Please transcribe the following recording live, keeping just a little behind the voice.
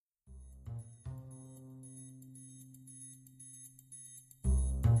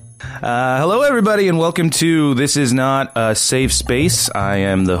Hello, everybody, and welcome to This Is Not a Safe Space. I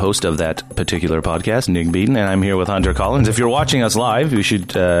am the host of that particular podcast, Nick Beaton, and I'm here with Hunter Collins. If you're watching us live, you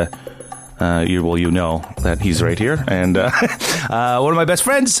should, you know that he's right here. And one of my best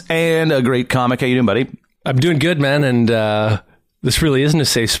friends and a great comic. How you doing, buddy? I'm doing good, man, and this really isn't a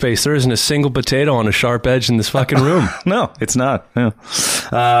safe space. There isn't a single potato on a sharp edge in this fucking room. No, it's not. No.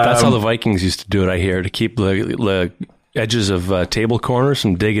 That's how the Vikings used to do it, I hear, to keep the edges of table corners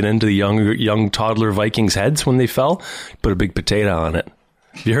from digging into the young toddler Vikings' heads when they fell. Put a big potato on it.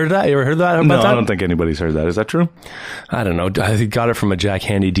 You heard that? You ever heard that about that? I don't think anybody's heard that. Is that true? I don't know. I got it from a Jack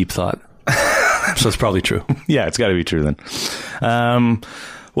Handy deep thought. So it's probably true. Yeah, it's got to be true then.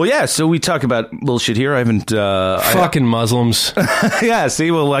 Well, yeah, so we talk about bullshit here. I haven't... Fucking Muslims. Yeah,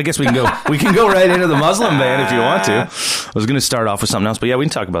 see, well, I guess we can go right into the Muslim ban if you want to. I was going to start off with something else, but yeah, we can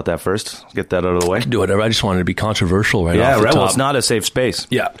talk about that first. Get that out of the way. I can do whatever. I just wanted to be controversial off the top. Well, it's not a safe space.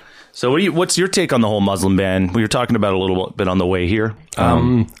 Yeah. So what's your take on the whole Muslim ban? We were talking about it a little bit on the way here.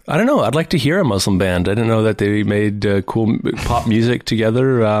 I don't know. I'd like to hear a Muslim band. I didn't know that they made cool pop music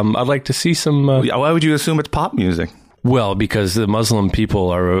together. I'd like to see some... Why would you assume it's pop music? Well, because the Muslim people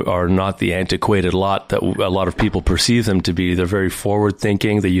are not the antiquated lot that a lot of people perceive them to be. They're very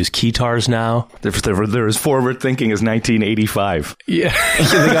forward-thinking. They use guitars now. They're as forward-thinking as 1985. Yeah.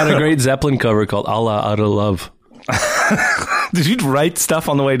 They got a great Zeppelin cover called Allah Out of Love. Did you write stuff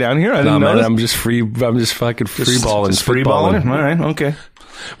on the way down here? I didn't know. I'm just fucking freeballing. Freeballing? All right, okay.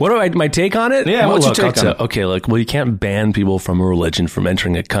 What are my take on it? Yeah, what's your take on it? Okay, well, you can't ban people from a religion from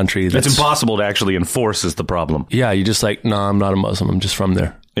entering a country. It's impossible to actually enforce is the problem. Yeah, you just no, I'm not a Muslim. I'm just from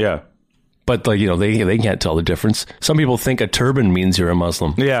there. Yeah. But they can't tell the difference. Some people think a turban means you're a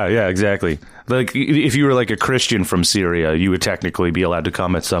Muslim. Yeah, exactly. Like if you were like a Christian from Syria, you would technically be allowed to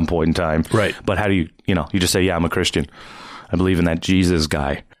come at some point in time. Right. But how do you just say, yeah, I'm a Christian. I believe in that Jesus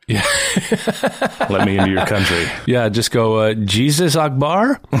guy. Yeah. Let me into your country. Yeah, just go, Jesus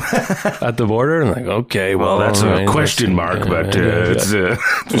Akbar at the border. And okay, well, that's a question mark, but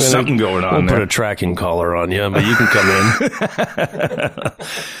there's something going on there. We'll put a tracking collar on you, but you can come in.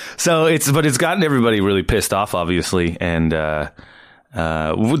 So it's gotten everybody really pissed off, obviously, and I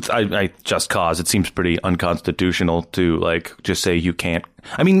just cause it seems pretty unconstitutional to just say you can't.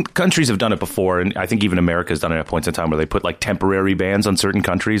 I mean, countries have done it before, and I think even America's done it at points in time where they put temporary bans on certain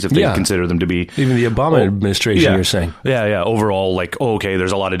countries if they consider them to be even the Obama administration. You're saying, yeah. Overall, okay,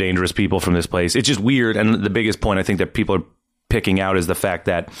 there's a lot of dangerous people from this place. It's just weird, and the biggest point I think that people are picking out is the fact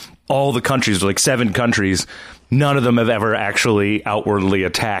that all the countries, 7 countries, none of them have ever actually outwardly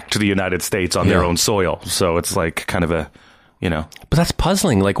attacked the United States on their own soil. So it's kind of a. But that's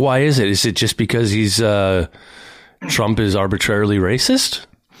puzzling. Why is it? Is it just because Trump is arbitrarily racist?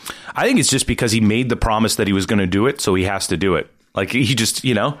 I think it's just because he made the promise that he was going to do it, so he has to do it. He just,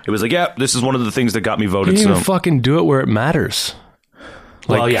 it was yeah, this is one of the things that got me voted. You can fucking do it where it matters.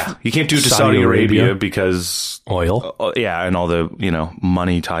 You can't do it to Saudi Arabia because oil. And all the,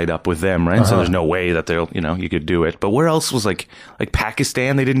 money tied up with them, right? So there's no way that they'll, you could do it. But where else was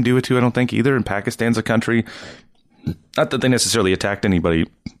Pakistan? They didn't do it to, I don't think either. And Pakistan's a country. Not that they necessarily attacked anybody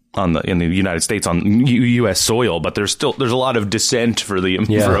in the United States on U.S. soil, but there's a lot of dissent for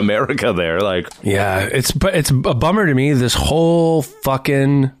America there. It's a bummer to me. This whole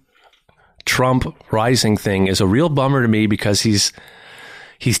fucking Trump rising thing is a real bummer to me because he's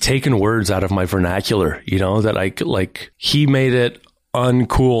taken words out of my vernacular. That he made it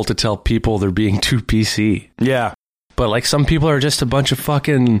uncool to tell people they're being too PC. Yeah, but some people are just a bunch of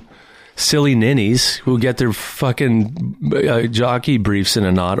fucking silly ninnies who get their fucking jockey briefs in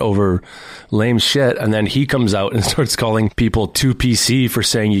a knot over lame shit, and then he comes out and starts calling people too PC for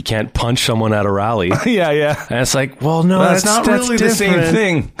saying you can't punch someone at a rally. Yeah. And it's well, no, that's not really the same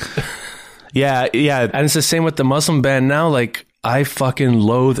thing. Yeah. And it's the same with the Muslim ban now. I fucking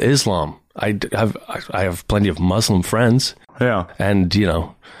loathe Islam. I have plenty of Muslim friends. Yeah. And,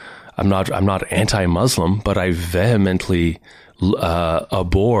 I'm not anti-Muslim, but I vehemently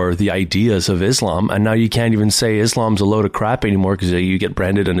abhor the ideas of Islam, and now you can't even say Islam's a load of crap anymore because you get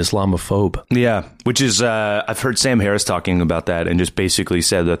branded an Islamophobe. Yeah, which is I've heard Sam Harris talking about that and just basically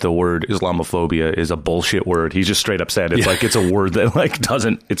said that the word Islamophobia is a bullshit word. He just straight up said it's it's a word that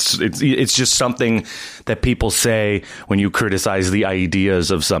doesn't it's just something that people say when you criticize the ideas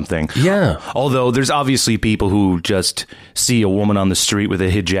of something. Yeah. Although there's obviously people who just see a woman on the street with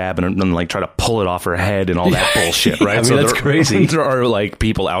a hijab and try to pull it off her head and all that bullshit, right? I mean, that's crazy. There are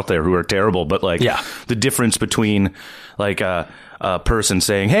people out there who are terrible, but the difference between a person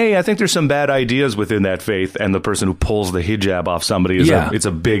saying, "Hey, I think there's some bad ideas within that faith," and the person who pulls the hijab off somebody is it's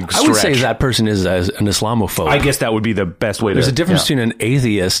a big stretch. I would say that person is an Islamophobe. I guess that would be the best way. There's a difference between an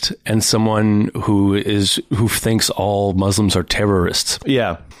atheist and someone who thinks all Muslims are terrorists.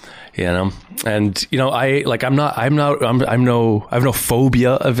 Yeah. You know, and you know, I have no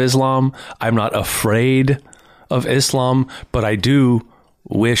phobia of Islam. I'm not afraid of Islam, but I do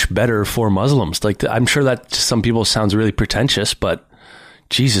wish better for Muslims. Like, I'm sure that to some people sounds really pretentious, but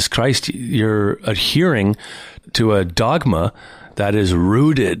Jesus Christ, you're adhering to a dogma that is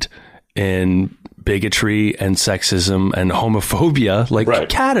rooted in bigotry and sexism and homophobia, like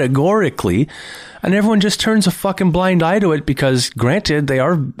categorically, and everyone just turns a fucking blind eye to it because, granted, they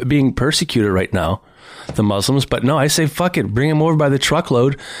are being persecuted right now, the Muslims, but no, I say fuck it, bring them over by the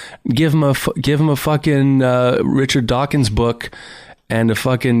truckload, give them a fucking Richard Dawkins book and a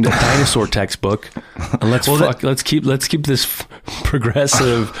fucking dinosaur textbook, and let's keep this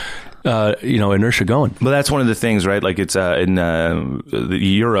progressive inertia going. But that's one of the things, right? Like, it's in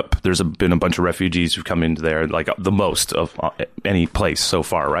Europe, there's been a bunch of refugees who've come into there, like the most of any place so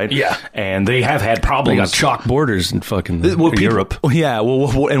far, right? Yeah. And they have had problems. They got chalk borders in fucking Europe. Yeah.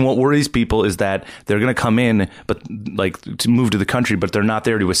 Well, and what worries people is that they're going to come in, but like to move to the country, but they're not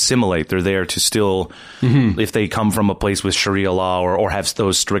there to assimilate. They're there to still, if they come from a place with Sharia law or have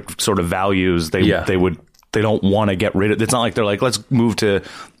those strict sort of values, they don't want to get rid of. It's not like they're like, let's move to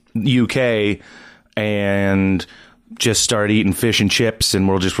UK and just start eating fish and chips and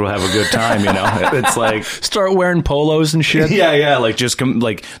we'll have a good time, you know. It's like start wearing polos and shit. Yeah, like just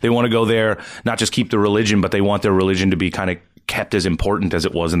like they want to go there, not just keep the religion, but they want their religion to be kind of kept as important as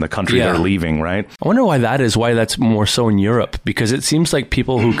it was in the country they're leaving, right? I wonder why that's more so in Europe, because it seems like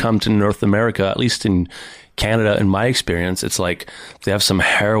people who come to North America, at least in Canada, in my experience, it's like they have some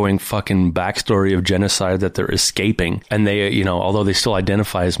harrowing fucking backstory of genocide that they're escaping. And they, you know, although they still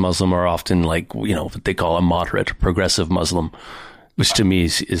identify as Muslim, are often like, you know, what they call a moderate, progressive Muslim, which to me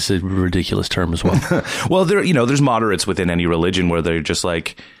is a ridiculous term as well. Well, there's moderates within any religion where they're just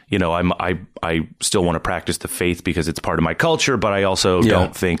like, you know, I still want to practice the faith because it's part of my culture, but I also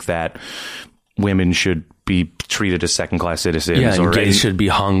don't think that women should be treated as second-class citizens. Yeah, or gays should be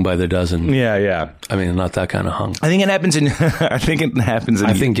hung by the dozen. Yeah. I mean, not that kind of hung. I think it happens in... I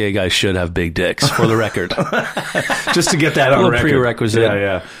think gay guys should have big dicks, for the record. Just to get that on record. Prerequisite.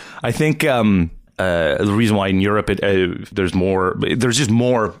 Yeah. I think the reason why in Europe there's just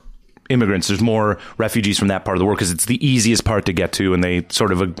more immigrants, there's more refugees from that part of the world because it's the easiest part to get to, and they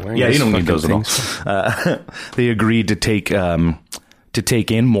sort of... you don't need those at all. They agreed to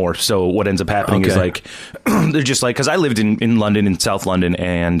take in more. So what ends up happening is like, they're just like, because I lived in London, in South London,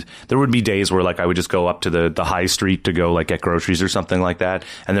 and there would be days where like I would just go up to the high street to go like get groceries or something like that.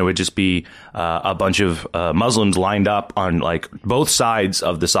 And there would just be a bunch of Muslims lined up on like both sides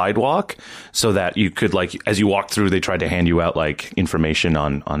of the sidewalk so that you could like, as you walk through, they tried to hand you out like information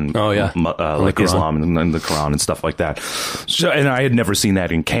on like Islam and the Quran and stuff like that. So, and I had never seen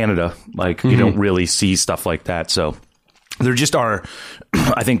that in Canada. Like you don't really see stuff like that. So there just are,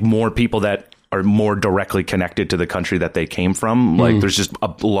 I think, more people that are more directly connected to the country that they came from. Like, there's just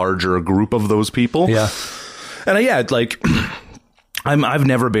a larger group of those people. Yeah. And like, I've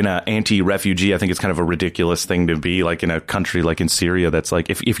never been an anti-refugee. I think it's kind of a ridiculous thing to be like in a country like in Syria. That's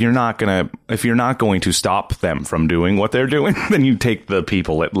like, if you're not going to stop them from doing what they're doing, then you take the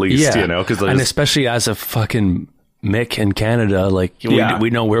people at least, you know, and especially as a fucking Mick in Canada, like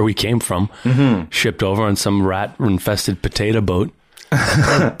we know where we came from, shipped over on some rat-infested potato boat.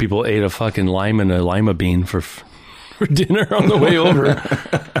 People ate a fucking lime and a lima bean for dinner on the way over.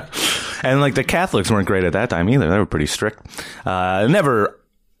 And like the Catholics weren't great at that time either. They were pretty strict. Never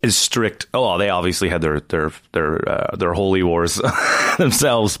as strict. Oh, they obviously had their holy wars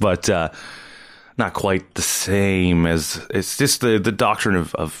themselves, but not quite the same as it's just the doctrine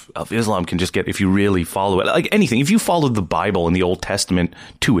of Islam can just get, if you really follow it, like anything, if you followed the Bible and the Old Testament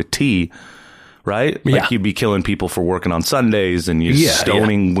to a T, right? Like you'd be killing people for working on Sundays and you're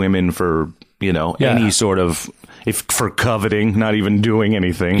stoning women for, you know, any sort of, for coveting, not even doing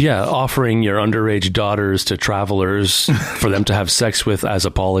anything. Yeah, offering your underage daughters to travelers for them to have sex with as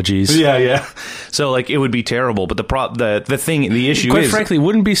apologies. Yeah. So like it would be terrible, but the issue quite is, frankly,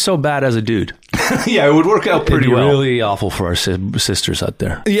 wouldn't be so bad as a dude. Yeah, it would work out pretty well. Really awful for our sisters out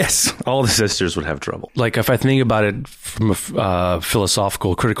there. Yes, all the sisters would have trouble. Like if I think about it from a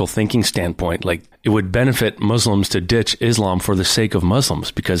philosophical, critical thinking standpoint, like it would benefit Muslims to ditch Islam for the sake of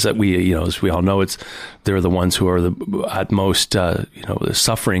Muslims, because as we all know, they're the ones who are at most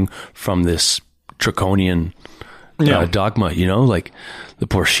suffering from this draconian dogma, you know, like the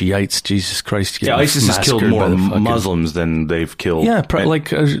poor Shiites, Jesus Christ. ISIS has killed more Muslims than they've killed. Yeah,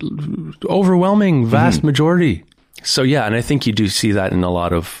 like overwhelming, vast majority. So, yeah, and I think you do see that in a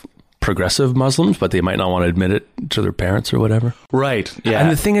lot of progressive Muslims, but they might not want to admit it to their parents or whatever. Right. Yeah.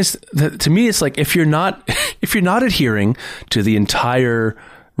 And the thing is, that, to me, it's like if you're not adhering to the entire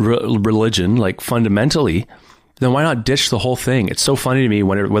religion, like fundamentally, then why not ditch the whole thing? It's so funny to me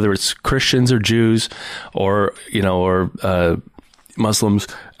whether it's Christians or Jews or, you know, or Muslims,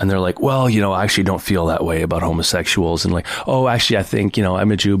 and they're like, well, you know, I actually don't feel that way about homosexuals, and like, oh, actually, I think, you know,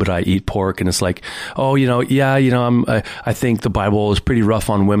 I'm a Jew, but I eat pork, and it's like, oh, you know, yeah, you know, I think the Bible is pretty rough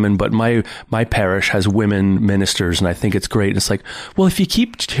on women, but my parish has women ministers, and I think it's great. And it's like, well, if you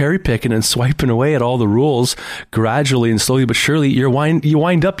keep cherry picking and swiping away at all the rules gradually and slowly but surely, you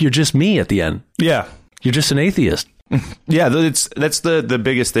wind up, you're just me at the end. Yeah, you're just an atheist. Yeah, that's the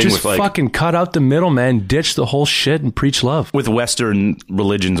biggest thing. Just with fucking cut out the middleman, ditch the whole shit, and preach love. With Western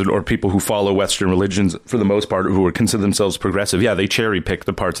religions, or people who follow Western religions for the most part, who consider themselves progressive, yeah, they cherry pick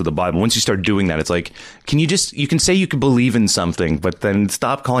the parts of the Bible. Once you start doing that, it's like, you can say you can believe in something, but then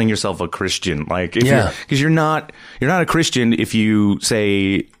stop calling yourself a Christian. Like, because you're not a Christian if you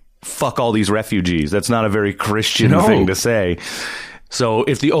say fuck all these refugees. That's not a very Christian thing to say. So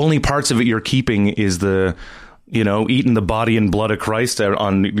if the only parts of it you're keeping is the, you know, eating the body and blood of Christ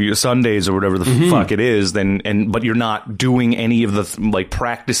on Sundays or whatever the fuck it is, but you're not doing any of the like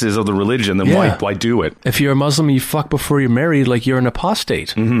practices of the religion, then why do it? If you're a Muslim and you fuck before you're married, like you're an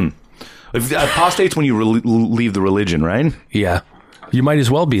apostate. If apostate's when you leave the religion, right? Yeah, you might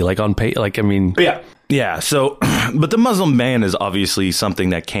as well be like on pay. Like, I mean, yeah. So, but the Muslim ban is obviously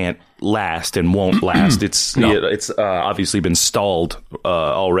something that can't last and won't last. It's obviously been stalled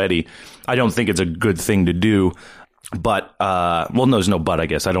already. I don't think it's a good thing to do, but well, no, there's no but. I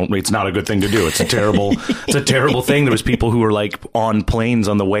guess it's not a good thing to do. It's a terrible, thing. There was people who were like on planes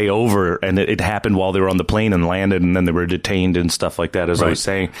on the way over, and it happened while they were on the plane and landed, and then they were detained and stuff like that. As I was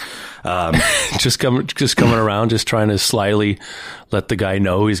saying, just coming around, just trying to slyly let the guy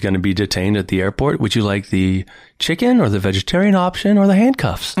know he's going to be detained at the airport. Would you like the chicken or the vegetarian option or the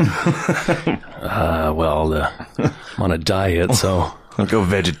handcuffs? Well, I'm on a diet, so. I'll go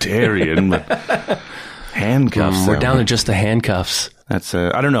vegetarian, but handcuffs. We're down to just the handcuffs. That's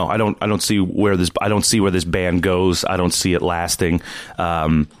I don't know. I don't see where this ban goes. I don't see it lasting.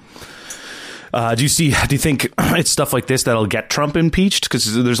 Do you think it's stuff like this that'll get Trump impeached?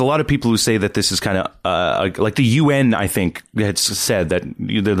 Because there's a lot of people who say that this is kind of like the UN, I think, had said that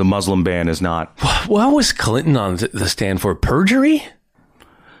the Muslim ban is not. What was Clinton on the stand for? Perjury?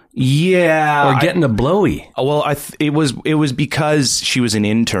 Yeah, or getting a blowy. Well, it was because she was an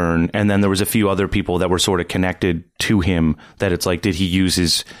intern, and then there was a few other people that were sort of connected to him. That it's like, did he use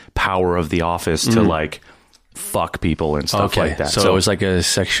his power of the office to like fuck people and stuff like that? So it was like a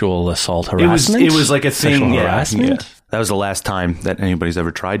sexual assault harassment. It was like a thing. Sexual harassment. Yeah. That was the last time that anybody's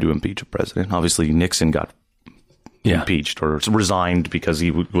ever tried to impeach a president. Obviously, Nixon got impeached or resigned because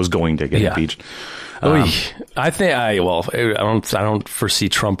he was going to get impeached. I don't foresee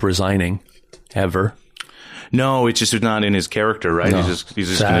Trump resigning ever. No, it's just not in his character, right? No. He's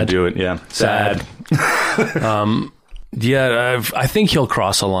just going to do it. Yeah, sad. Yeah, I think he'll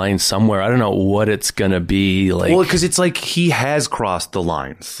cross a line somewhere. I don't know what it's going to be like. Well, because it's like he has crossed the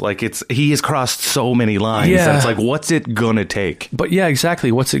lines. Like he has crossed so many lines. Yeah. That it's like, what's it going to take? But yeah,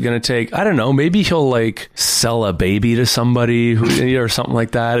 exactly. What's it going to take? I don't know. Maybe he'll like sell a baby to somebody or something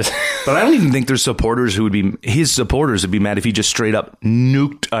like that. But I don't even think there's supporters his supporters would be mad if he just straight up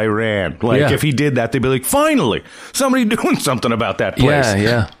nuked Iran. Like if he did that, they'd be like, finally, somebody doing something about that place.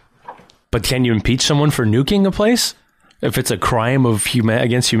 Yeah. But can you impeach someone for nuking a place? If it's a crime of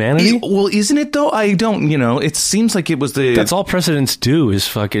against humanity? Well, isn't it though? I don't, it seems like it was That's all presidents do is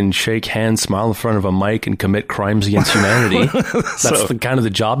fucking shake hands, smile in front of a mic, and commit crimes against humanity. That's the kind of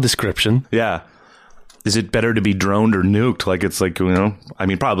the job description. Yeah. Is it better to be droned or nuked? Like, it's like, I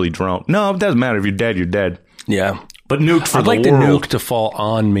mean, probably droned. No, it doesn't matter. If you're dead, you're dead. Yeah. But nuked for I'd like the nuke to fall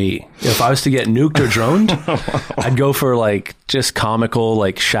on me. If I was to get nuked or droned, I'd go for like just comical,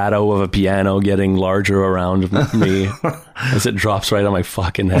 like shadow of a piano getting larger around me as it drops right on my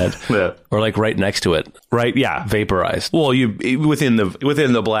fucking head, or like right next to it. Right? Yeah, vaporized. Well, you within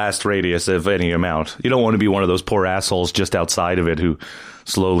the blast radius of any amount. You don't want to be one of those poor assholes just outside of it who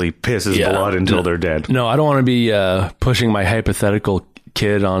slowly pisses blood until they're dead. No, I don't want to be pushing my hypothetical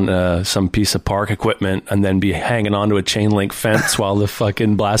kid on some piece of park equipment and then be hanging onto a chain link fence while the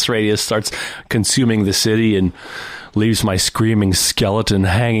fucking blast radius starts consuming the city and leaves my screaming skeleton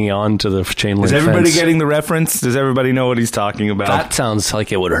hanging on to the chain link Is everybody fence. getting the reference? Does everybody know what he's talking about? That sounds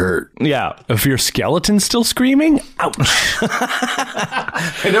like it would hurt. Yeah. If your skeleton's still screaming, ouch.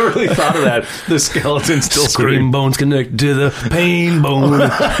 I never really thought of that. The skeleton still Scream bones connect to the pain bone.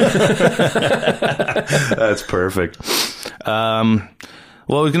 That's perfect.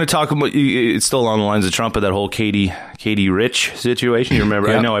 Well, we're going to talk about, it's still along the lines of Trump, but that whole Katie Rich situation. You remember?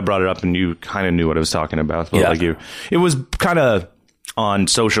 Yep. I know I brought it up and you kind of knew what I was talking about. But Yeah. it was kind of on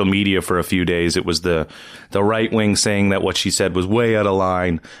social media for a few days. It was the right wing saying that what she said was way out of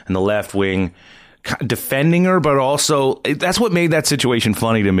line, and the left wing defending her, but also that's what made that situation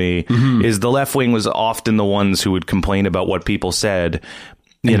funny to me. Is the left wing was often the ones who would complain about what people said.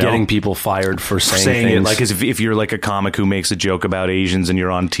 You know, getting people fired for saying it things. like as if you're like a comic who makes a joke about Asians and you're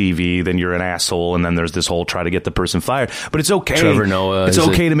on TV, then you're an asshole, and then there's this whole try to get the person fired. But it's okay. Trevor Noah, it's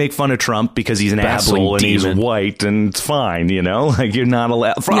okay to make fun of Trump because he's an babbling asshole and demon. he's white, and it's fine. You know, like you're not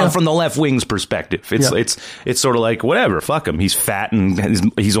allowed from the left wing's perspective. It's sort of like whatever. Fuck him. He's fat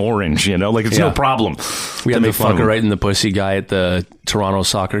and he's orange. You know, like it's no problem. We had the fucker right in the pussy guy at the Toronto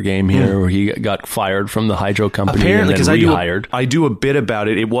soccer game here, where he got fired from the hydro company. Apparently, because I do a bit about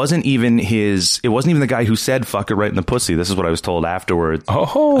it. It wasn't even the guy who said "fuck it" right in the pussy. This is what I was told afterwards.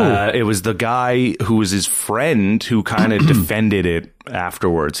 It was the guy who was his friend who kind of defended it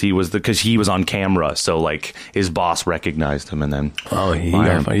afterwards. Because he was on camera, so like his boss recognized him, and then he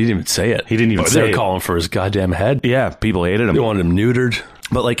didn't even say it. He didn't even say They were it. calling for his goddamn head. Yeah, people hated him. They wanted him neutered.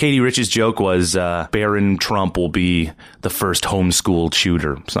 But like Katie Rich's joke was, Barron Trump will be the first homeschooled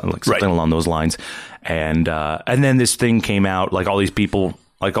shooter, something along those lines. And then this thing came out, like all these people,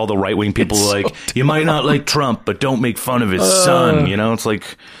 like all the right wing people, were like, you might not like Trump, but don't make fun of his son. You know, it's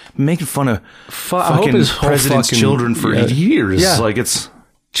like making fun of fucking his whole president's children for years. Yeah. Like it's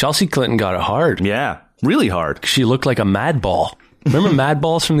Chelsea Clinton got it hard. yeah, really hard. She looked like a mad ball. Remember mad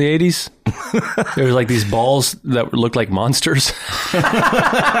balls from the 80s? There was like these balls that looked like monsters. You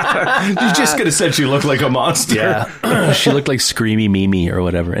just could have said she looked like a monster. Yeah. She looked like Screamy Mimi or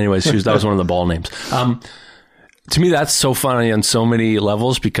whatever. Anyways, that was one of the ball names. To me, that's so funny on so many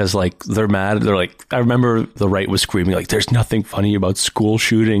levels because, like, they're mad. They're like, I remember the right was screaming, like, there's nothing funny about school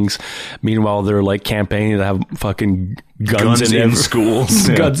shootings. Meanwhile, they're, like, campaigning to have fucking guns in schools.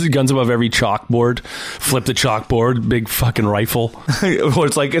 Guns above every chalkboard. Flip the chalkboard, big fucking rifle. Or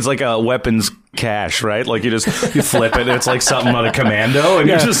it's like a weapons cache, right? Like you flip it, and it's like something on a commando, and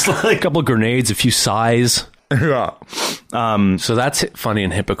you're just like a couple of grenades, a few sighs. Yeah. So that's funny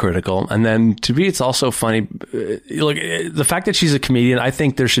and hypocritical. And then to me, it's also funny. Look, the fact that she's a comedian, I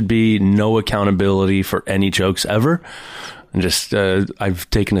think there should be no accountability for any jokes ever. And just, I've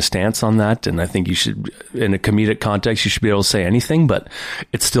taken a stance on that. And I think you should, in a comedic context, you should be able to say anything, but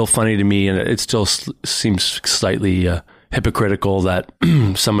it's still funny to me. And it still seems slightly hypocritical that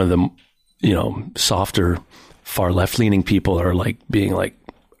some of the, softer, far left leaning people are like being like,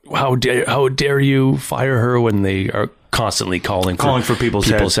 how dare you fire her when they are constantly calling for people's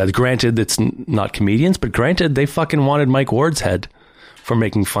heads. Granted, it's not comedians, but granted, they fucking wanted Mike Ward's head for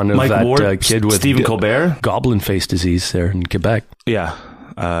making fun of kid with Stephen Colbert goblin face disease there in Quebec. Yeah.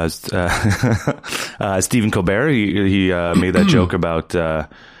 Stephen Colbert, he made that joke about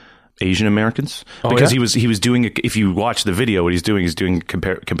Asian Americans because he was doing if you watch the video, what he's doing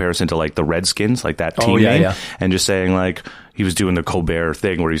comparison to like the Redskins, like that team name, and just saying like he was doing the Colbert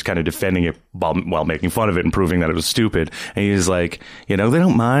thing where he's kind of defending it while making fun of it and proving that it was stupid. And he's like, they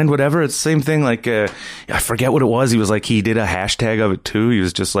don't mind, whatever. It's the same thing. Like, I forget what it was. He was like, he did a hashtag of it too. He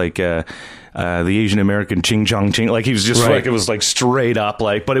was just like, the Asian American ching chong ching. Like he was just like, it was like straight up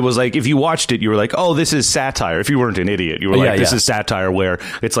like, but it was like, if you watched it, you were like, oh, this is satire. If you weren't an idiot, you were like, this is satire where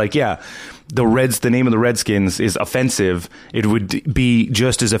it's like, the name of the Redskins is offensive. It would be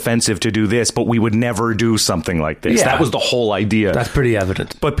just as offensive to do this, but we would never do something like this. Yeah. That was the whole idea. That's pretty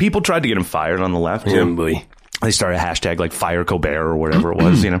evident. But people tried to get him fired on the left too. Oh, boy. They started a hashtag like Fire Colbert or whatever it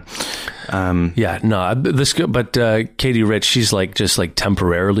was, But Katie Rich, she's like just like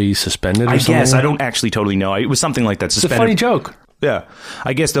temporarily suspended or something? I guess. I don't actually totally know. It was something like that. Suspended. It's a funny joke. Yeah.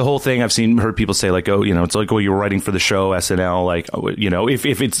 I guess the whole thing I've heard people say like, oh, it's like, oh, you were writing for the show SNL. Like,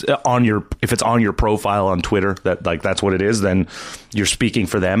 if it's on your profile on Twitter, that like, that's what it is, then you're speaking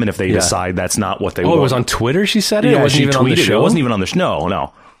for them. And if they decide that's not what they want. Oh, it was on Twitter. She said it. Yeah, it wasn't even on the show. It wasn't even on the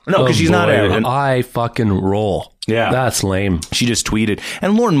show. No, because she's not out. I fucking roll. Yeah. That's lame. She just tweeted.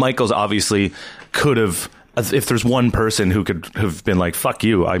 And Lorne Michaels obviously could have, if there's one person who could have been like, fuck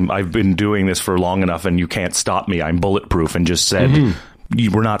you, I've been doing this for long enough and you can't stop me, I'm bulletproof, and just said,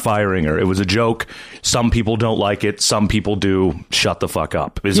 we're not firing her. It was a joke. Some people don't like it. Some people do. Shut the fuck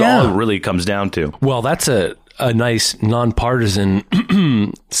up is all it really comes down to. Well, that's a nice nonpartisan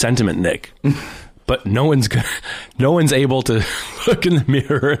sentiment, Nick. But no one's able to look in the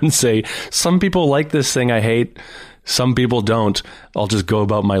mirror and say, some people like this thing I hate, some people don't. I'll just go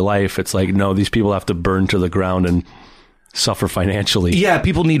about my life. It's like, no, these people have to burn to the ground and suffer financially. Yeah,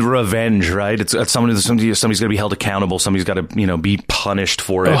 people need revenge, right? It's somebody's going to be held accountable. Somebody's got to, be punished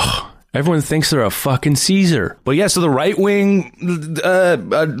for it. Ugh. Everyone thinks they're a fucking Caesar. But yeah, so the right wing we're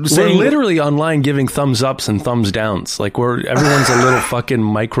literally online giving thumbs ups and thumbs downs. Like everyone's a little fucking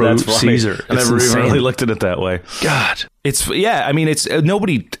micro Caesar. I never even really looked at it that way. God. It's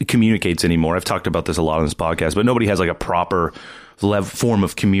nobody communicates anymore. I've talked about this a lot on this podcast, but nobody has like a proper form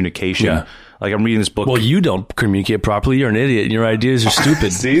of communication. Yeah. Like I'm reading this book. Well, you don't communicate properly. You're an idiot and your ideas are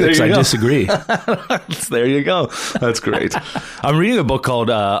stupid. See, there you go. I disagree. There you go. That's great. I'm reading a book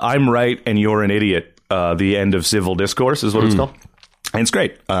called I'm Right and You're an Idiot. The End of Civil Discourse is what it's called. And it's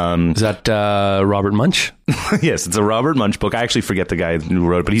great. Is that Robert Munch? Yes, it's a Robert Munch book. I actually forget the guy who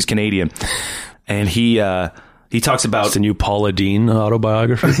wrote it, but he's Canadian. And he talks about... It's the new Paula Deen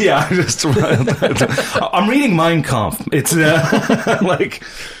autobiography? Yeah, I'm reading Mein Kampf. It's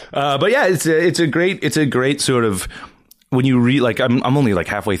but yeah, it's a great sort of... When you read, like, I'm only like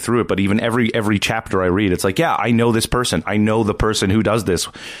halfway through it, but even every chapter I read, it's like, yeah, I know this person. I know the person who does this,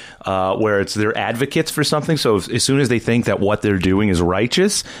 where they're advocates for something. So as soon as they think that what they're doing is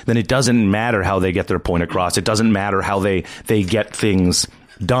righteous, then it doesn't matter how they get their point across. It doesn't matter how they get things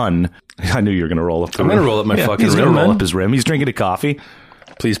done. I knew you were going to roll up the rim. I'm going to roll up my fucking rim, He's going to roll man. up his rim. He's drinking a coffee.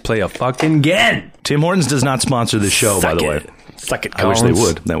 Please play a fucking game. Tim Hortons does not sponsor this show, by the way. Suck it, I wish they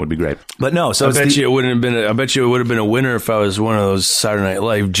would. That would be great. But no, so I bet you it would have been a winner if I was one of those Saturday Night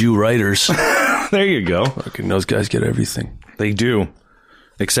Live Jew writers. There you go. Fucking those guys get everything. They do.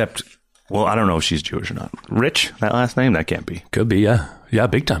 Except, well, I don't know if she's Jewish or not. Rich, that last name? That can't be. Could be, yeah. Yeah,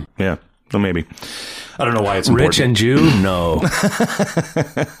 big time. Yeah, well, maybe. I don't know why it's important. Rich and Jew? No.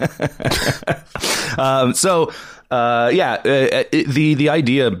 The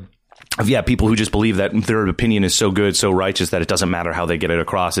idea of, people who just believe that their opinion is so good, so righteous that it doesn't matter how they get it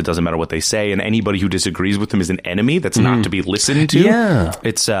across. It doesn't matter what they say. And anybody who disagrees with them is an enemy that's not to be listened to. Yeah.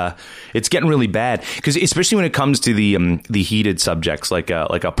 It's getting really bad, because especially when it comes to the heated subjects, like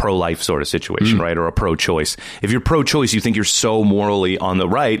a pro-life sort of situation, right? Or a pro-choice. If you're pro-choice, you think you're so morally on the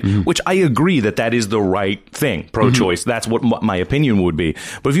right, which I agree that is the right thing. Pro-choice. That's what my opinion would be.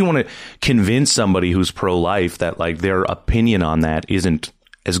 But if you want to convince somebody who's pro-life that like their opinion on that isn't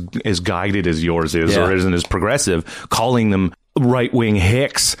as guided as yours is, or isn't as progressive, calling them right-wing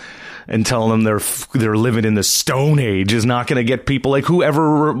hicks and telling them they're living in the Stone Age is not going to get people, like,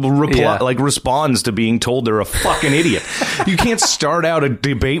 whoever responds to being told they're a fucking idiot. You can't start out a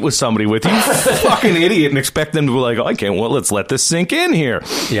debate with somebody with you fucking idiot and expect them to be like, oh, I can't. Well, let's let this sink in here.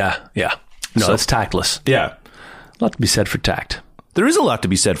 Yeah. No, that's tactless. Yeah, a lot to be said for tact. There is a lot to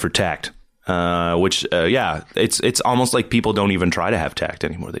be said for tact. It's almost like people don't even try to have tact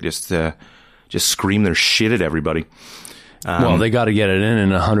anymore. They just scream their shit at everybody. Well, they got to get it in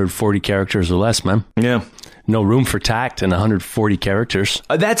 140 characters or less, man. Yeah. No room for tact in 140 characters.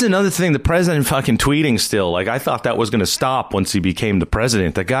 That's another thing. The president fucking tweeting still. Like, I thought that was going to stop once he became the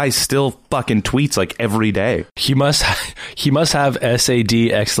president. The guy still fucking tweets like every day. He must have SAD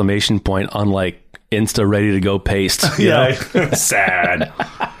exclamation point on like Insta ready to go paste. Yeah. Sad.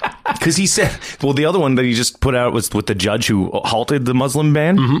 Because he said, well, the other one that he just put out was with the judge who halted the Muslim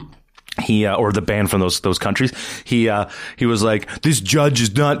ban. Mm-hmm. He or the ban from those countries. He was like, this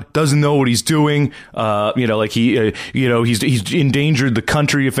judge doesn't know what he's doing. He's endangered the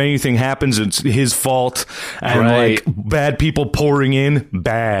country. If anything happens, it's his fault. And like bad people pouring in,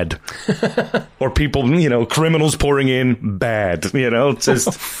 bad. Or people, criminals pouring in, bad. It says,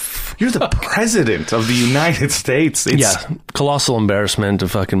 you're the president of the United States. Colossal embarrassment, a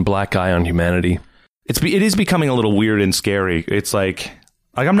fucking black eye on humanity. It is becoming a little weird and scary. It's like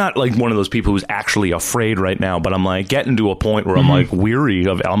I'm not like one of those people who's actually afraid right now, but I'm like getting to a point where I'm like weary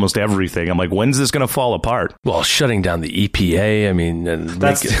of almost everything. I'm like, when's this going to fall apart? Well, shutting down the EPA,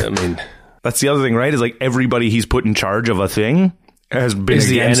 that's the other thing, right? Is like everybody he's put in charge of a thing has been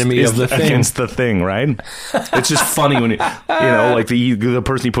the enemy of the thing. Against the thing, right? It's just funny when like the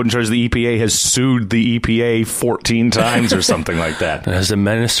person he put in charge of the EPA has sued the EPA 14 times or something like that. As the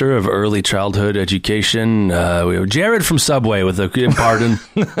Minister of Early Childhood Education, we have Jared from Subway with a pardon,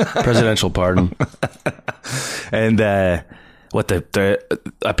 presidential pardon, and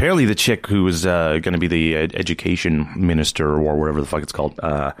apparently the chick who was going to be the education minister or whatever the fuck it's called,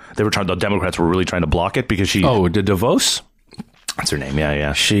 the Democrats were really trying to block it because she. Oh, the DeVos. That's her name,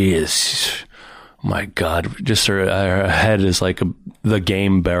 yeah. She is My God, just her head is like the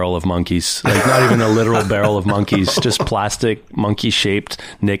game barrel of monkeys. Like not even a literal barrel of monkeys, just plastic monkey-shaped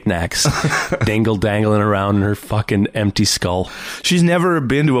knickknacks dangling around in her fucking empty skull. She's never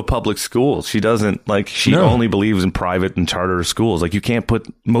been to a public school. She doesn't, like, she only believes in private and charter schools. Like,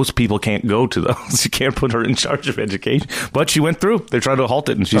 most people can't go to those. You can't put her in charge of education. But she went through. They tried to halt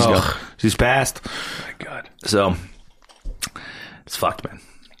it, and she's passed. Oh my God. So, it's fucked, man.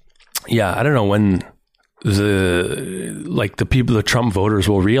 Yeah, I don't know when the Trump voters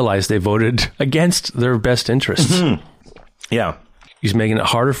will realize they voted against their best interests. Mm-hmm. Yeah. He's making it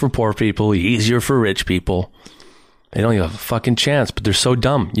harder for poor people, easier for rich people. They don't even have a fucking chance, but they're so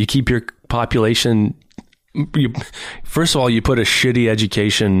dumb. You keep your population... first of all, you put a shitty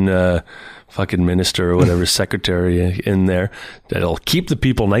education fucking minister or whatever, secretary in there that'll keep the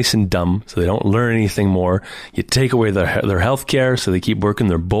people nice and dumb so they don't learn anything more. You take away their health care so they keep working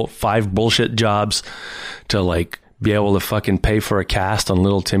their 5 bullshit jobs to like be able to fucking pay for a cast on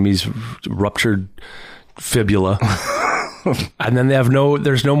little Timmy's ruptured fibula. And then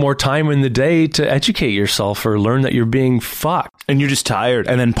there's no more time in the day to educate yourself or learn that you're being fucked. And you're just tired,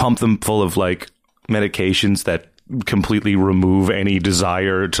 and then pump them full of like medications that completely remove any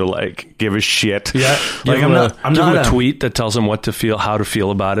desire to like give a shit. Yeah. Like I'm not a tweet that tells them how to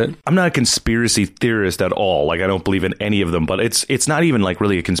feel about it. I'm not a conspiracy theorist at all. Like I don't believe in any of them, but it's not even like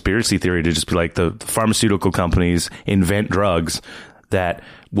really a conspiracy theory to just be like the pharmaceutical companies invent drugs that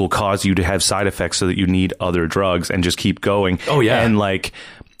will cause you to have side effects so that you need other drugs and just keep going. Oh yeah. And like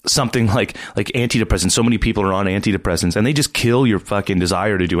something like antidepressants. So many people are on antidepressants and they just kill your fucking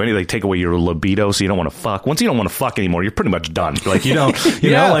desire to do anything. They take away your libido so you don't want to fuck. Once you don't want to fuck anymore, you're pretty much done. Like, you know,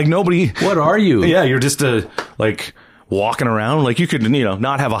 like nobody. What are you? Yeah, you're just like walking around. Like you could,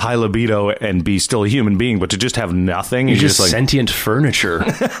 not have a high libido and be still a human being, but to just have nothing. You're just like sentient furniture.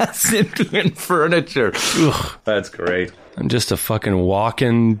 Sentient furniture. Ugh, that's great. I'm just a fucking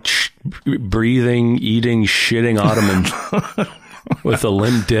walking, breathing, eating, shitting ottoman. With a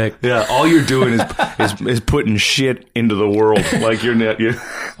limp dick. Yeah, all you're doing is putting shit into the world. Like you're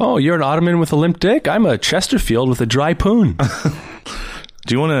Oh, you're an ottoman with a limp dick? I'm a Chesterfield with a dry poon.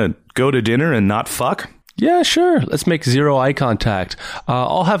 Do you want to go to dinner and not fuck? Yeah, sure. Let's make zero eye contact.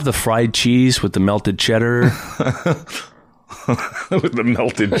 I'll have the fried cheese with the melted cheddar. With the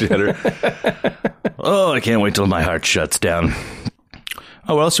melted cheddar. Oh, I can't wait till my heart shuts down.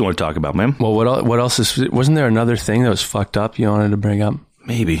 Oh, what else do you want to talk about, man? Well, what else wasn't there another thing that was fucked up you wanted to bring up?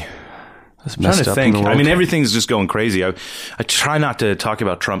 Maybe. I'm trying to think. I mean, everything's just going crazy. I try not to talk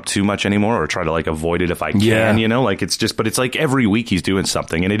about Trump too much anymore, or try to like avoid it if I can, like it's just, but it's like every week he's doing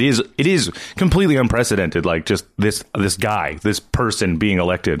something, and it is completely unprecedented. Like just this guy, this person being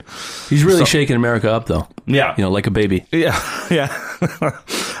elected. He's really shaking America up though. Yeah. Like a baby. Yeah.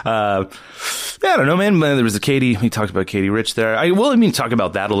 Yeah, I don't know, man. There was we talked about Katie Rich there. Talk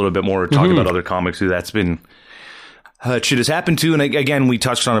about that a little bit more, talk about other comics who that's been, shit has happened to. And again, we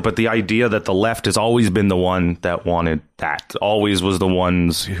touched on it, but the idea that the left has always been the one that wanted that, always was the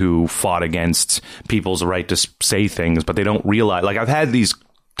ones who fought against people's right to say things, but they don't realize, like I've had these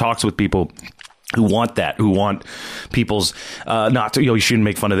talks with people who want that, who want people's not to, you shouldn't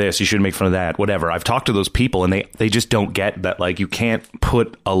make fun of this, you shouldn't make fun of that, whatever. I've talked to those people and they just don't get that, like, you can't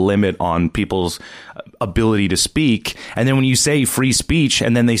put a limit on people's ability to speak. And then when you say free speech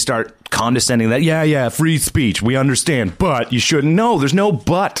and then they start condescending that, yeah, free speech, we understand, but you shouldn't. No, there's no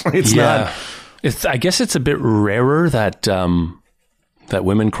but. It's not. I guess it's a bit rarer that that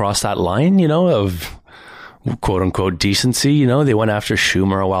women cross that line, of quote unquote decency. They went after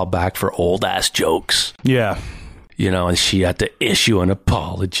Schumer a while back for old ass jokes. Yeah. And she had to issue an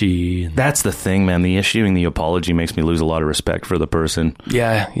apology. That's the thing, man. The issuing the apology makes me lose a lot of respect for the person.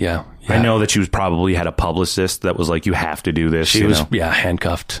 Yeah. I know that she probably had a publicist that was like, you have to do this. She was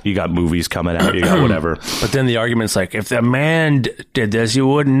handcuffed. You got movies coming out, you got whatever. But then the argument's like, if the man did this, you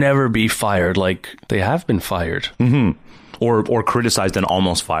would never be fired. Like, they have been fired. Mm-hmm. Or criticized and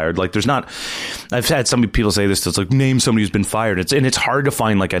almost fired. Like I've had some people say this, it's like, name somebody who's been fired. It's hard to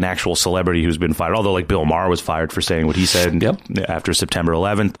find like an actual celebrity who's been fired. Although like Bill Maher was fired for saying what he said after September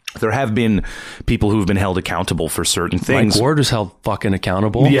 11th. There have been people who've been held accountable for certain things. Mike Ward was held fucking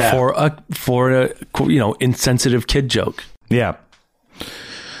accountable for a insensitive kid joke. Yeah.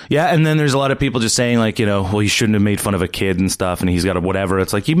 Yeah, and then there's a lot of people just saying like, well, you shouldn't have made fun of a kid and stuff, and he's got a whatever.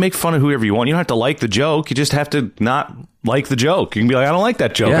 It's like, you make fun of whoever you want. You don't have to like the joke. You just have to not like the joke. You can be like, I don't like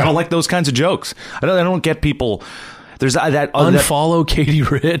that joke. I don't like those kinds of jokes. I don't get people. There's that unfollow Katie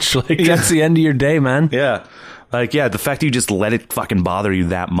Rich. Like that's the end of your day, man. Yeah. Like, the fact that you just let it fucking bother you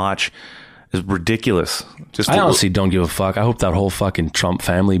that much is ridiculous. Just I honestly don't give a fuck. I hope that whole fucking Trump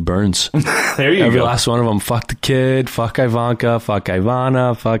family burns. there you Every go. last one of them. Fuck the kid. Fuck Ivanka. Fuck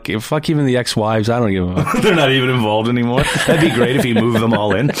Ivana. Fuck even the ex-wives. I don't give a fuck. They're not even involved anymore. That'd be great if he moved them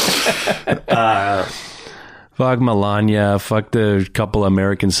all in. Fuck Melania. Fuck the couple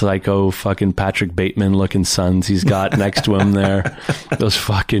American Psycho fucking Patrick Bateman looking sons he's got next to him there. Those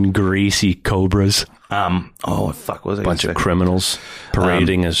fucking greasy cobras. Oh fuck, what was I Bunch gonna of say? criminals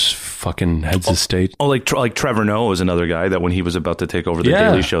parading as fucking heads of state. Oh, like Trevor Noah was another guy that when he was about to take over the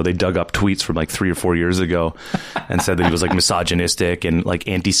Daily Show, they dug up tweets from like 3 or 4 years ago and said that he was like misogynistic and like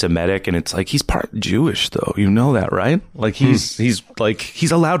anti-Semitic, and it's like he's part Jewish though, you know that, right? Like he's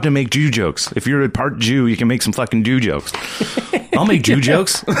allowed to make Jew jokes. If you're a part Jew, you can make some fucking Jew jokes. I'll make Jew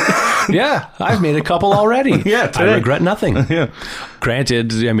jokes. Yeah, I've made a couple already. Yeah, I today. regret nothing. Yeah.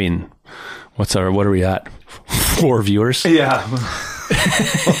 Granted, I mean, what are we at? 4 viewers? Yeah.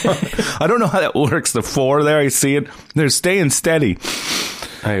 I don't know how that works. The 4 there, I see it. They're staying steady.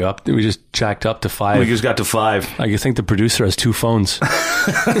 Hey, we just jacked up to 5. We just got to 5. I think the producer has 2 phones.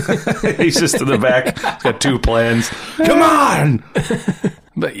 He's just in the back. He's got 2 plans. Come on!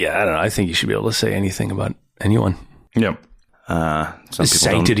 But yeah, I don't know. I think you should be able to say anything about anyone. Yeah. The Some people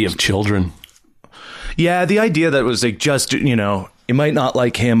sanctity don't. of children. Yeah, the idea that it was like just, you know, you might not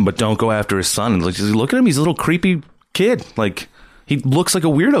like him, but don't go after his son. And like, look at him. He's a little creepy kid. Like, he looks like a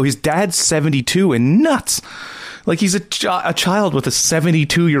weirdo. His dad's 72 and nuts. Like, he's a child with a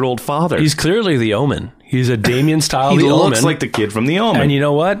 72-year-old father. He's clearly the Omen. He's a Damien style he the looks Omen. like the kid from The Omen. And you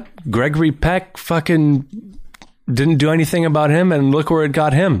know what? Gregory Peck fucking didn't do anything about him, and look where it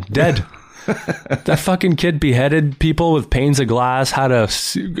got him. Dead. That fucking kid beheaded people with panes of glass, had a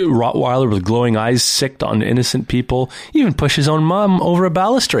Rottweiler with glowing eyes sicked on innocent people, even pushed his own mom over a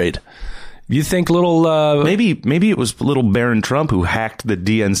balustrade. You think little... Maybe it was little Baron Trump who hacked the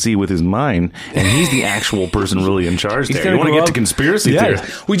DNC with his mind, and he's the actual person really in charge there. gonna You want to grow get to up- conspiracy Yeah.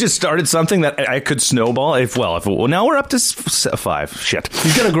 theories? We just started something that I could snowball. Well, now we're up to 5. Shit.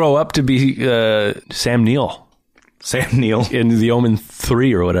 he's going to grow up to be Sam Neill Sam Neill. in The Omen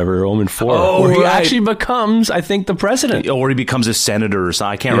 3 or whatever, or Omen 4, Oh, where he right. actually becomes, I think, the president. Or he becomes a senator or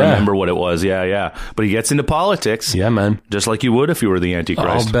something. I can't Yeah. remember what it was. Yeah. But he gets into politics. Yeah, man. Just like you would if you were the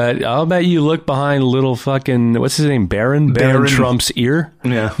Antichrist. I'll bet you look behind little fucking, what's his name, Baron Trump's ear.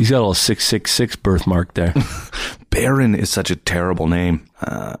 Yeah. He's got a little 666 birthmark there. Baron is such a terrible name.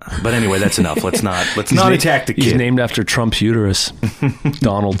 But anyway, that's enough. Let's not attack the He's kid. named after Trump's uterus.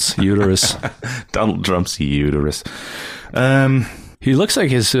 Donald's uterus. Donald Trump's uterus. He looks like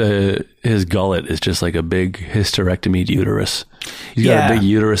his gullet is just like a big hysterectomy uterus. He's got Yeah. a big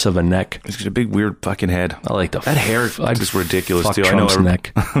uterus of a neck. He's got a big weird fucking head. I like That hair is ridiculous fuck too. Trump's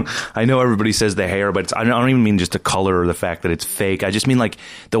neck. I know everybody says the hair, but I don't even mean just the color or the fact that it's fake. I just mean like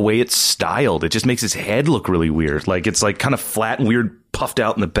the way it's styled. It just makes his head look really weird. Like it's like kind of flat and weird, puffed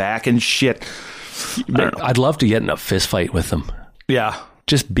out in the back and shit. I'd love to get in a fist fight with him. Yeah.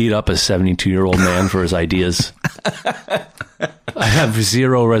 Just beat up a 72-year-old man for his ideas. I have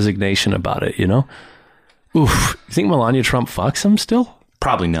zero resignation about it, you know? Oof. You think Melania Trump fucks him still?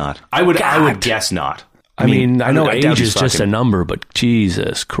 Probably not. I would guess not. I mean, I know doubt age he's is just a fucking- number, but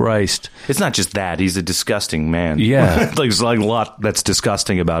Jesus Christ. It's not just that. He's a disgusting man. Yeah. Like, there's like a lot that's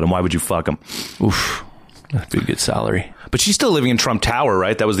disgusting about him. Why would you fuck him? Oof. That'd be a good salary. But she's still living in Trump Tower,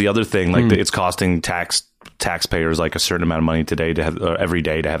 right? That was the other thing. Like, it's costing taxpayers like a certain amount of money today to have every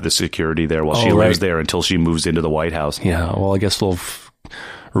day to have the security there while she right. lives there until she moves into the White House. Yeah, well, I guess they'll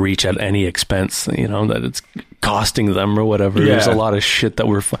reach at any expense, you know, that it's costing them or whatever. Yeah. There's a lot of shit that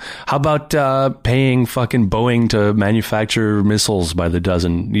we're... How about paying fucking Boeing to manufacture missiles by the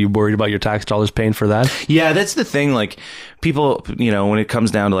dozen? You worried about your tax dollars paying for that? Yeah, that's the thing. Like, people, you know, when it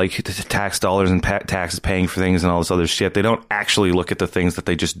comes down to like tax dollars and taxes paying for things and all this other shit, they don't actually look at the things that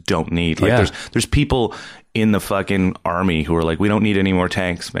they just don't need. Like, Yeah. there's people in the fucking army who are like, we don't need any more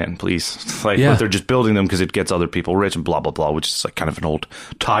tanks, man, please. Like, Yeah. but they're just building them because it gets other people rich and blah, blah, blah, which is like kind of an old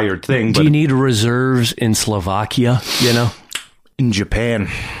tired thing. Do But you need reserves in Slovakia, you know? in Japan,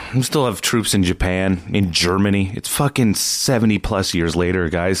 we still have troops in Japan, in Germany. It's fucking 70 plus years later,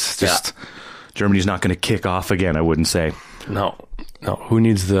 guys. Just Germany's not going to kick off again, I wouldn't say. No. Who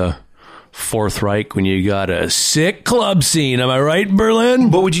needs the Fourth Reich when you got a sick club scene? Am I right,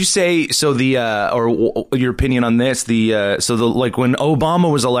 Berlin? What would you say? So your opinion on this? Like when Obama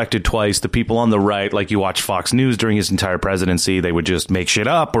was elected twice, the people on the right, like you watch Fox News during his entire presidency, they would just make shit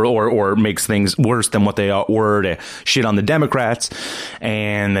up or makes things worse than what they were to shit on the Democrats.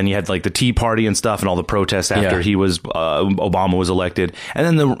 And then you had like the Tea Party and stuff and all the protests after Obama was elected. And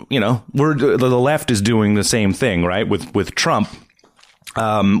then the left is doing the same thing, right? With Trump.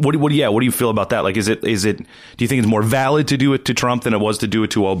 What do you feel about that? Like, do you think it's more valid to do it to Trump than it was to do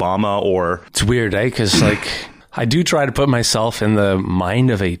it to Obama? Or it's weird, because like I do try to put myself in the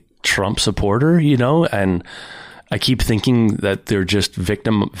mind of a Trump supporter, and I keep thinking that they're just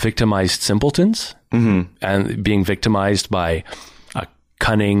victimized simpletons, and being victimized by a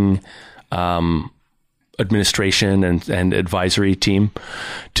cunning administration and advisory team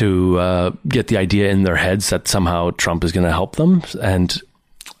to get the idea in their heads that somehow Trump is going to help them. And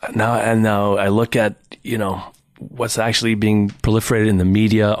now I look at, what's actually being proliferated in the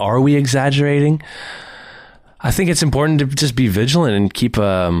media. Are we exaggerating? I think it's important to just be vigilant and keep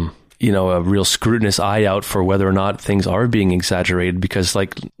a real scrutinous eye out for whether or not things are being exaggerated, because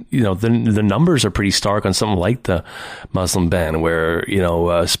the numbers are pretty stark on something like the Muslim ban, where,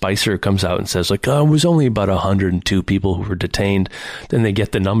 Spicer comes out and says it was only about 102 people who were detained. Then they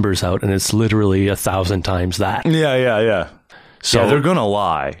get the numbers out and it's literally 1,000 times that. Yeah. So they're going to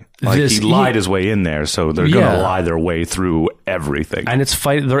lie. He lied his way in there, so they're going to lie their way through everything. And it's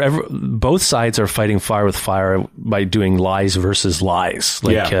both sides are fighting fire with fire by doing lies versus lies.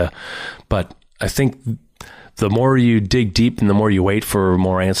 But I think the more you dig deep and the more you wait for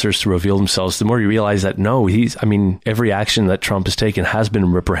more answers to reveal themselves, the more you realize that every action that Trump has taken has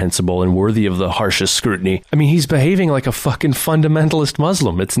been reprehensible and worthy of the harshest scrutiny. I mean, he's behaving like a fucking fundamentalist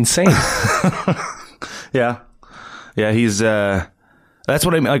Muslim. It's insane. Yeah, he's that's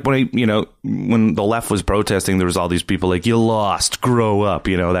what I mean. Like when the left was protesting, there was all these people like, you lost, grow up,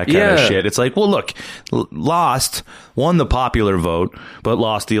 that kind of shit. It's like, well, look, lost, won the popular vote, but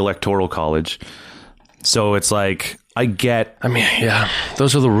lost the electoral college. So it's like, those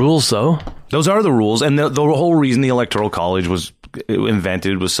are the rules, though. Those are the rules. And the whole reason the electoral college was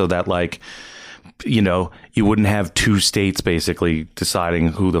invented was so that, you wouldn't have two states basically deciding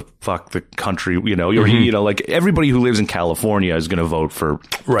who the fuck the country, like everybody who lives in California is going to vote for,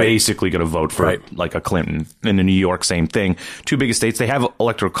 basically going to vote for like a Clinton. And in New York, same thing. Two biggest states, they have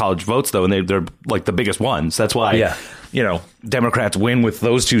electoral college votes though, and they're like the biggest ones. That's why, Democrats win with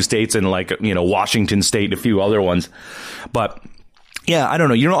those two states and Washington State and a few other ones. But yeah, I don't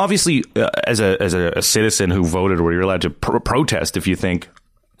know. Obviously as a citizen who voted, where you're allowed to protest if you think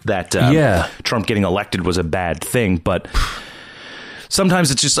that Trump getting elected was a bad thing, but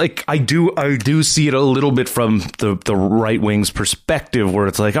sometimes it's just like I do see it a little bit from the right wing's perspective, where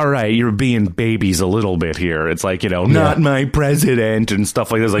it's like, all right, you're being babies a little bit here. It's like, not my president and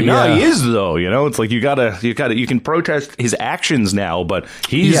stuff like this. Like, no, he is though. It's like you can protest his actions now, but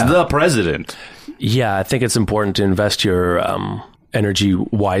he's the president. Yeah, I think it's important to invest your energy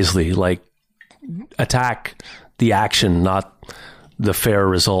wisely. Like, attack the action, not the fair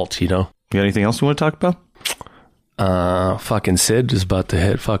result, You got anything else you want to talk about? Fucking Sid is about to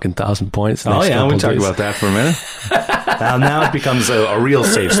hit fucking 1,000 points. Oh yeah, we'll talk about that for a minute. Now it becomes a real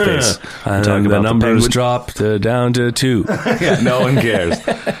safe space. And the numbers dropped down to 2. Yeah, no one cares.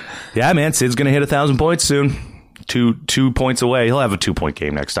 Yeah, man, Sid's going to hit 1,000 points soon. 2 points away. He'll have a 2-point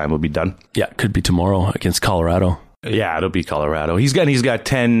game next time. He'll be done. Yeah, could be tomorrow against Colorado. Yeah, it'll be Colorado. He's got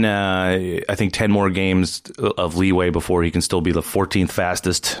 10, I think 10 more games of leeway before he can still be the 14th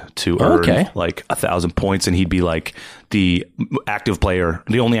fastest to earn like 1,000 points, and he'd be like the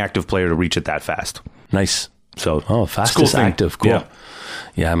only active player to reach it that fast. Nice. So, fastest active. Cool.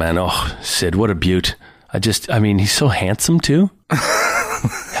 Yeah, man. Oh, Sid, what a beaut. He's so handsome too.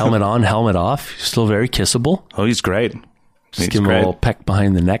 Helmet on, helmet off. Still very kissable. Oh, he's great. Just give him a little peck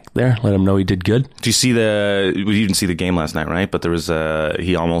behind the neck there. Let him know he did good. Did you see you didn't see the game last night, right? But there was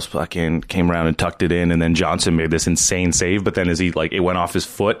he almost fucking came around and tucked it in, and then Johnson made this insane save. But then as it went off his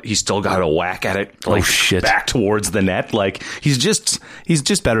foot, he still got a whack at it, back towards the net. Like, he's just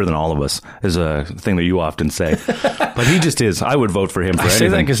better than all of us, is a thing that you often say. But he just is. I would vote for him for anything. I say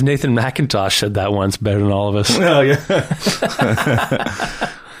that because Nathan McIntosh said that once, better than all of us. Oh, yeah.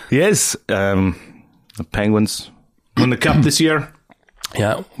 Yes. The Penguins won the Cup this year.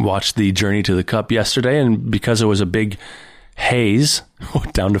 Yeah, watched the journey to the Cup yesterday, and because it was a big haze,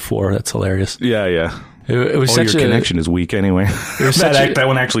 down to 4. That's hilarious. Yeah. It was such your connection is weak anyway. That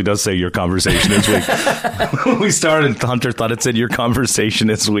one actually does say your conversation is weak. When we started, Hunter thought it said your conversation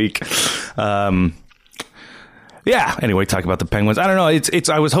is weak. Yeah. Anyway, talk about the Penguins. I don't know.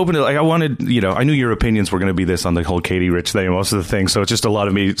 I was hoping to, I wanted, I knew your opinions were going to be this on the whole Katie Rich thing, most of the things. So it's just a lot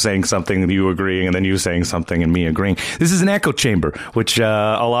of me saying something and you agreeing, and then you saying something and me agreeing. This is an echo chamber, which a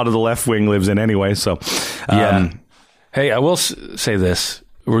lot of the left wing lives in anyway. So, yeah. Hey, I will say this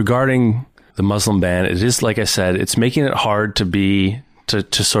regarding the Muslim ban. It is, like I said, it's making it hard to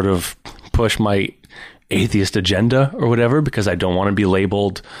sort of push my atheist agenda or whatever, because I don't want to be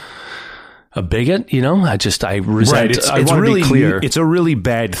labeled a bigot, you know? I resent. Right. I want to be clear. It's a really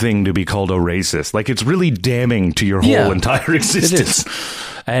bad thing to be called a racist. Like, it's really damning to your whole entire existence. It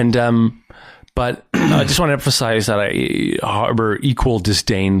is. And, but I just want to emphasize that I harbor equal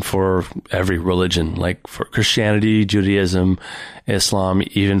disdain for every religion, like for Christianity, Judaism, Islam,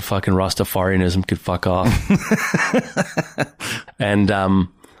 even fucking Rastafarianism could fuck off. And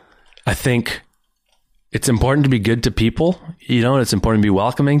I think it's important to be good to people, you know, and it's important to be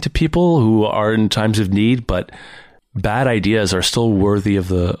welcoming to people who are in times of need, but bad ideas are still worthy of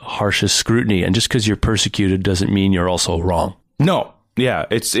the harshest scrutiny. And just because you're persecuted doesn't mean you're also wrong. No. Yeah,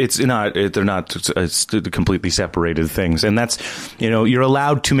 they're not completely separated things. And that's, you know, you're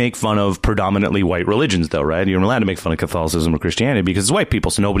allowed to make fun of predominantly white religions though, right? You're allowed to make fun of Catholicism or Christianity because it's white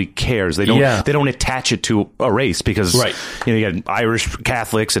people, so nobody cares. They don't attach it to a race because, right. You know, you got Irish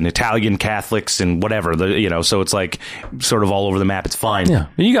Catholics and Italian Catholics and whatever, you know, so it's like sort of all over the map. It's fine. Yeah.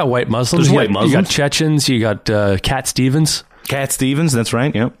 You got white Muslims. There's white Muslims. You got Chechens. You got Cat Stevens. Cat Stevens, that's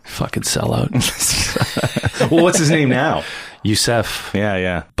right. Yep. Fucking sellout. Well, what's his name now? Youssef.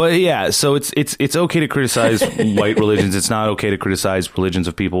 Yeah. But yeah, so it's okay to criticize white religions. It's not okay to criticize religions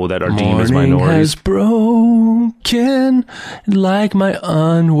of people that are deemed as minorities. Morning has broken like my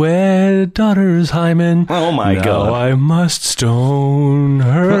unwed daughter's hymen. Oh my God. Now I must stone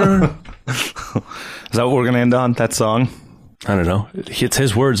her. Is that what we're going to end on? That song? I don't know. It's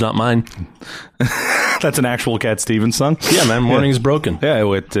his words, not mine. That's an actual Cat Stevens song? Yeah, man. Morning's broken. Yeah,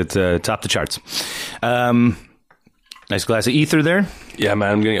 it topped the charts. Nice glass of ether there. Yeah,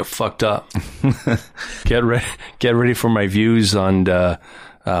 man, I'm gonna get fucked up. Get ready for my views on late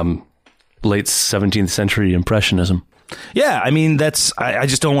 17th century impressionism. Yeah, I mean I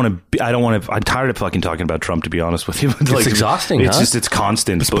just don't want to. I'm tired of fucking talking about Trump, to be honest with you. It's exhausting. It's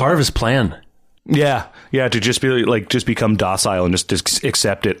constant. It's part of his plan. Yeah, to just be like, just become docile and just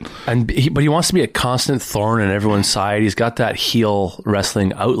accept it. But he wants to be a constant thorn in everyone's side. He's got that heel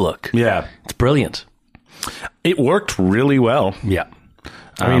wrestling outlook. Yeah, it's brilliant. It worked really well. Yeah.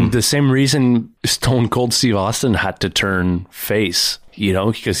 I mean, the same reason Stone Cold Steve Austin had to turn face, you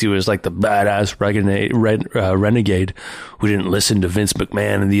know, because he was like the badass renegade who didn't listen to Vince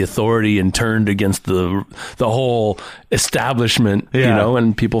McMahon and the authority and turned against the whole establishment, you know,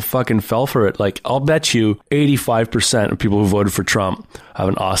 and people fucking fell for it. Like, I'll bet you 85% of people who voted for Trump have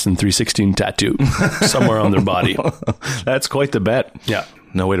an Austin 316 tattoo somewhere on their body. That's quite the bet. Yeah.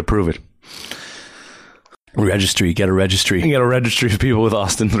 No way to prove it. Registry, get a registry. You get a registry of people with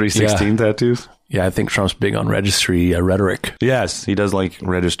Austin 316 tattoos. Yeah, I think Trump's big on registry rhetoric. Yes, he does like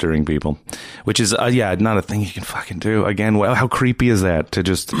registering people, which is, not a thing you can fucking do. Again, well, how creepy is that to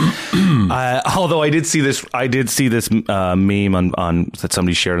just, although I did see this meme on that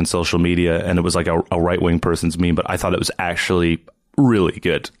somebody shared on social media, and it was like a right-wing person's meme, but I thought it was actually really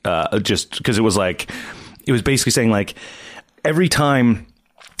good. Just because it was basically saying like, every time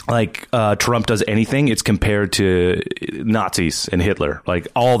Trump does anything, it's compared to Nazis and Hitler, like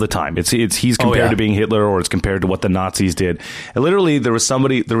all the time. He's compared to being Hitler, or it's compared to what the Nazis did. And literally, there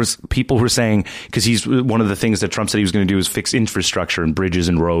was people who were saying, because he's one of the things that Trump said he was going to do is fix infrastructure and bridges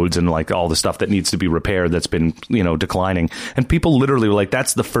and roads and like all the stuff that needs to be repaired that's been, you know, declining. And people literally were like,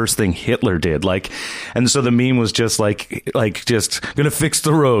 that's the first thing Hitler did. Like, and so the meme was just like just gonna fix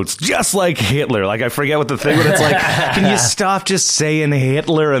the roads, just like Hitler. Like, I forget what the thing, but it's like, can you stop just saying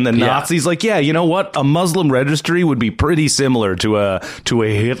Hitler and the Nazis? Like, yeah, you know what? A Muslim registry would be pretty similar to a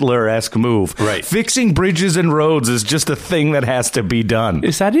Hitler-esque move. Right. Fixing bridges and roads is just a thing that has to be done.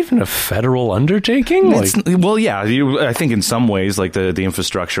 Is that even a federal undertaking? Well, yeah. I think in some ways, like the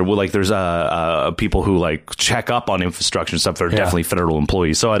infrastructure, well, like there's people who like check up on infrastructure and stuff that are definitely federal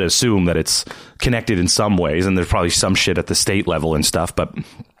employees. So I'd assume that it's connected in some ways, and there's probably some shit at the state level and stuff. But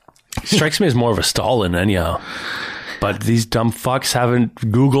strikes me as more of a Stalin, anyhow. But these dumb fucks haven't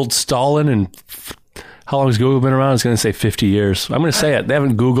Googled Stalin in... How long has Google been around? I was going to say 50 years. I'm going to say it. They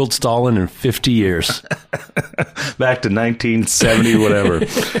haven't Googled Stalin in 50 years. Back to 1970, whatever.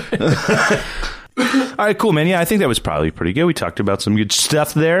 All right, cool, man. Yeah, I think that was probably pretty good. We talked about some good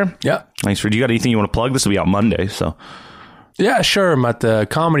stuff there. Yeah. Thanks for... Do you got anything you want to plug? This will be out Monday, so... Yeah, sure. I'm at the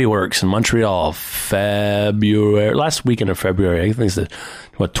Comedy Works in Montreal, last weekend of February. I think it's the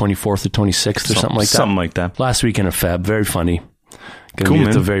 24th or 26th or something like that. Something like that. Last weekend of Feb. Very funny. Cool,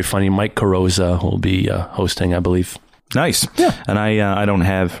 man. The very funny Mike Carosa will be hosting, I believe. Nice. Yeah. And I don't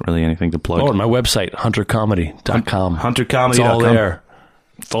have really anything to plug. Oh, and my website, huntercomedy.com. Huntercomedy.com. It's all there.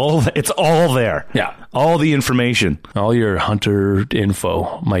 It's all there. Yeah. All the information. All your Hunter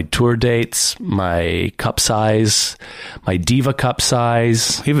info. My tour dates, my cup size, my Diva cup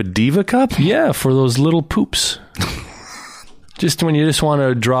size. You have a Diva cup? Yeah, for those little poops. Just when you just want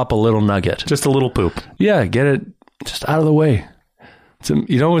to drop a little nugget. Just a little poop. Yeah, get it just out of the way.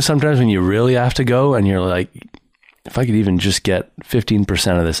 You know, sometimes when you really have to go and you're like, if I could even just get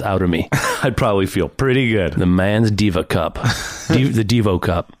 15% of this out of me, I'd probably feel pretty good. The man's Diva Cup. The Devo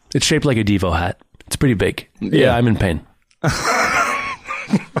Cup. It's shaped like a Devo hat. It's pretty big. Yeah, I'm in pain.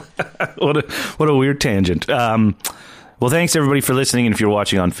 What a weird tangent. Well, thanks everybody for listening. And if you're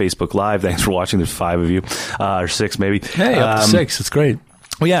watching on Facebook Live, thanks for watching. There's 5 of you, or 6 maybe. Hey, up to 6. It's great.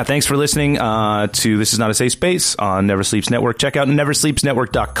 Well, yeah, thanks for listening to This Is Not a Safe Space on Never Sleeps Network. Check out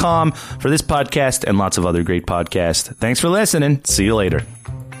neversleepsnetwork.com for this podcast and lots of other great podcasts. Thanks for listening. See you later.